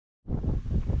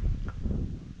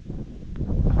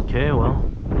Okay, well,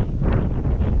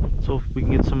 so if we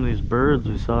can get some of these birds,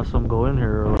 we saw some go in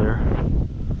here earlier.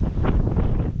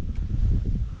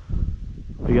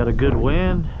 We got a good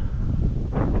wind,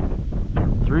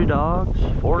 3 dogs,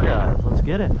 4 guys. Let's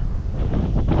get it.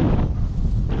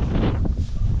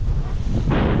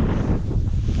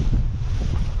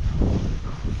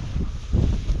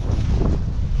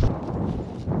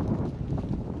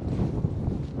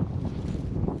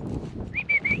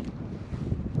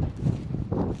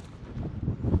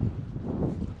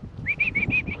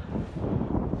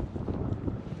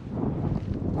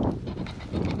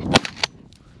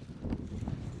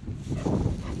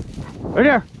 Right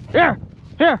here! Here!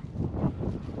 Here!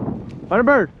 Find a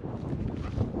bird!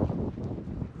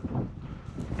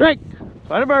 Drake!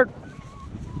 Find a bird!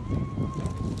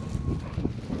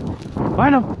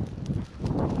 Find him!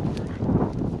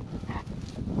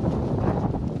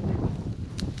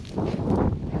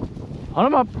 Hunt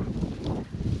him up!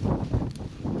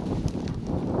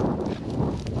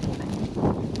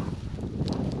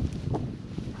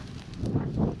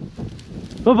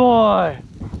 Good boy!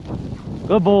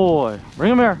 Good boy!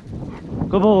 Bring him here!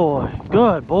 Good boy!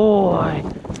 Good boy!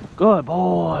 Good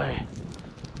boy!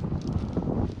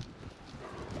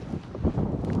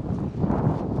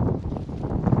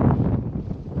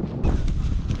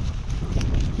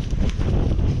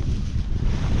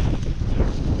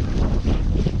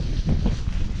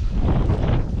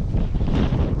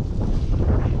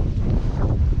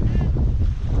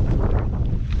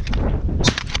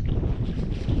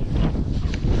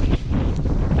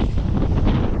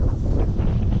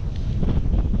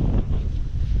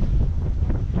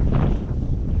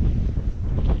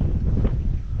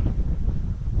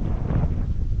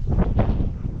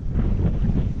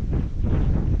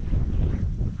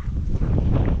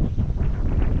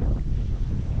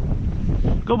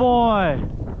 Good boy!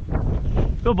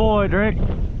 Good boy, Drake.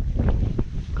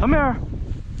 Come here.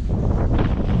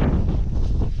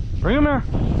 Bring him here.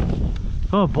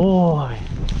 Good boy.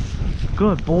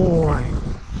 Good boy.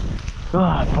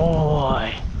 Good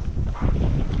boy.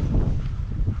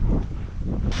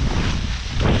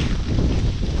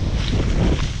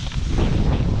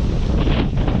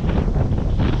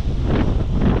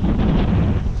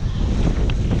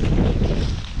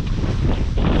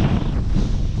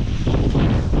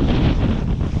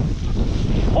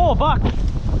 Oh, a buck. What?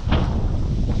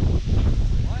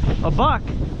 A buck.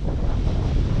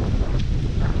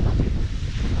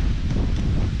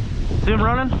 See him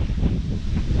running?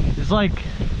 He's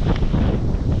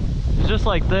just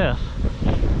like this.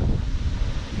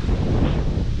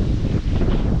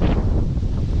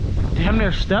 Damn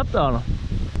near stepped on him.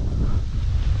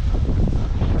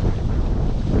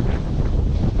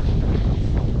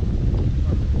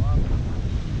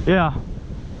 Yeah.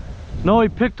 No, he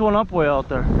picked one up way out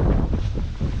there.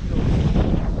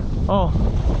 Oh.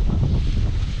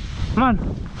 Come on.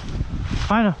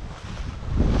 Find him.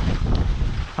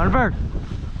 Find a bird.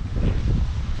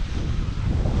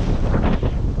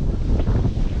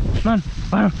 Come on.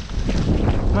 Find him.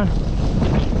 Come on.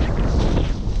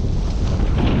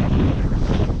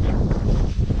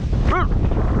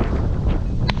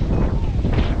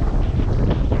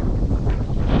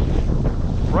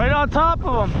 Right on top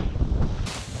of him.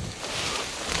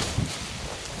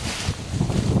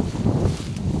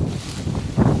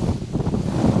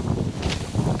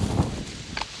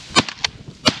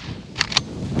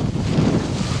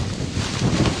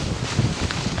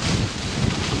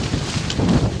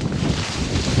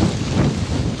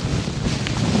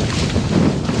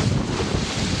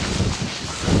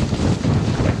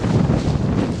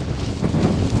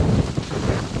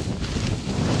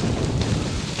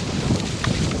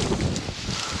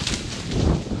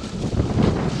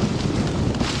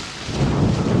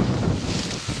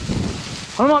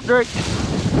 Come up, Drake.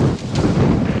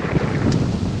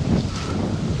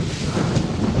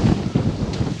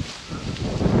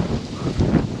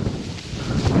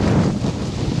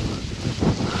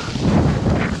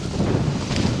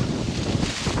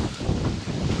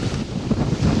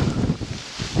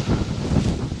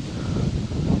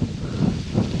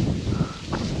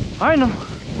 Find him.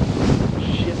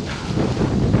 Shit.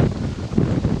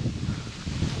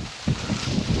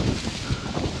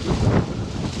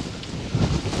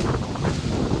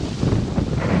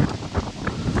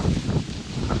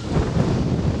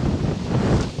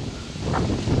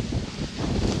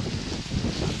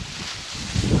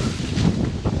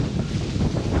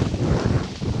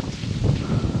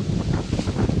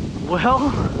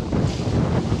 Well,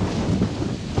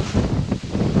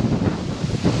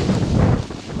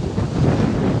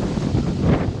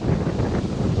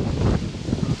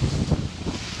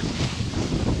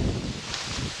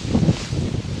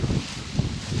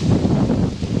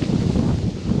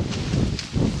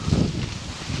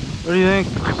 What do you think?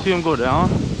 See him go down?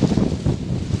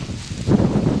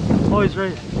 Oh, he's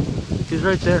right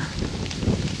there.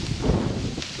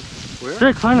 Where?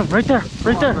 Drake, find him, right there,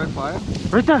 right there. Right by him?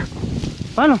 Right there,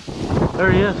 find him.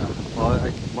 There he is. Well,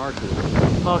 I marked it.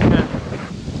 Okay.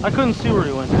 I couldn't see where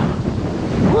he went.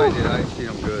 I did, I see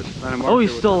him good. Oh,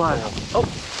 he's still alive. Oh,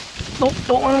 no,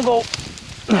 don't let him go.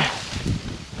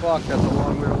 Fuck, that's a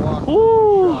long way to walk.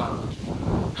 Ooh.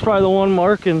 It's probably the one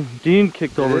Mark and Dean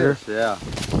kicked over here. Yeah.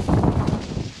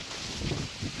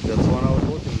 That's the one I was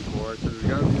looking for. I said, we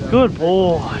gotta be that Good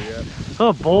boy.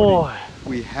 Good boy.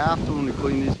 We have to, when we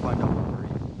clean these, find out.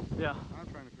 Yeah.